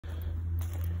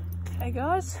Hey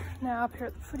guys, now up here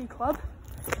at the footy club.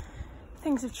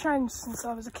 Things have changed since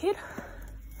I was a kid.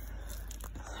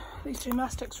 These two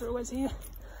mastics are always here.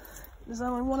 There's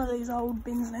only one of these old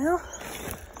bins now.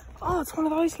 Oh, it's one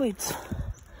of those lids.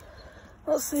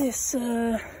 What's this?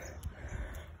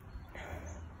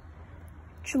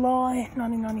 July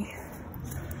 1990.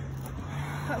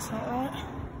 That's not right.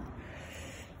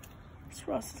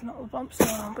 Surprised it's not the bump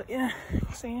style, but yeah, you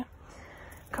can see a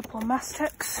couple of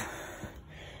mastics.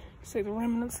 See the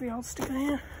remnants of the old sticker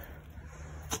here.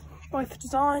 Both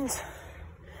designs.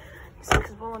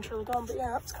 Sticker's well and truly gone, but yeah,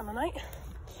 that's kind of neat.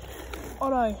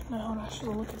 Otto, no, hold on,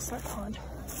 actually look, it's that kind.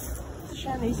 It's a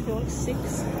shame there used to be like 6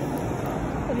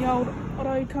 of the old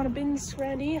Otto kind of bins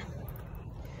around here.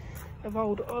 Of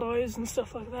old Ottos and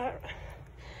stuff like that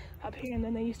up here, and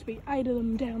then there used to be 8 of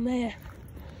them down there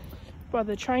by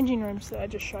the changing rooms that I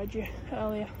just showed you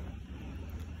earlier.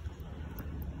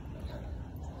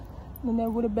 And then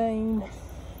there would have been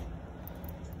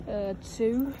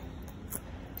 2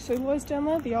 silos down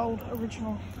there, the old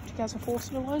original 2004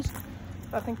 silos.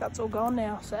 I think that's all gone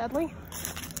now, sadly.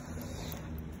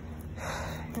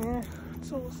 Yeah,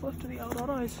 that's all that's left of the old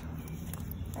Ottos.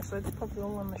 Actually, it's probably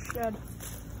all in the shed.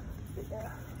 But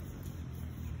yeah.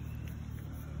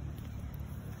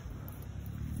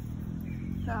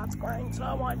 Now it's green, so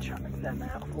I might chuck them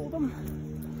out for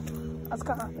them. I was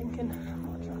kind of thinking I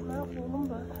might chuck them out for them,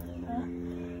 but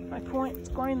no point. It's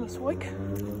green this week.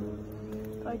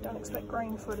 I don't expect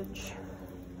green footage.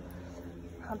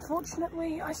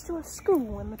 Unfortunately, I still have school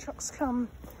when the trucks come.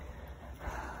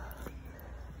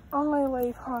 I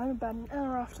leave home about an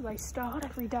hour after they start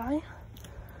every day.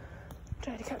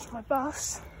 Try to catch my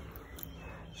bus,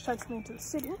 which takes me to the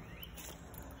city.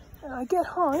 And I get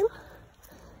home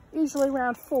usually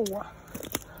around 4.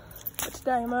 But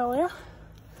today I'm earlier.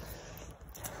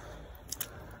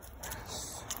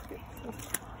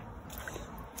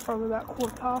 Probably about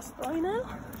 3:15 now.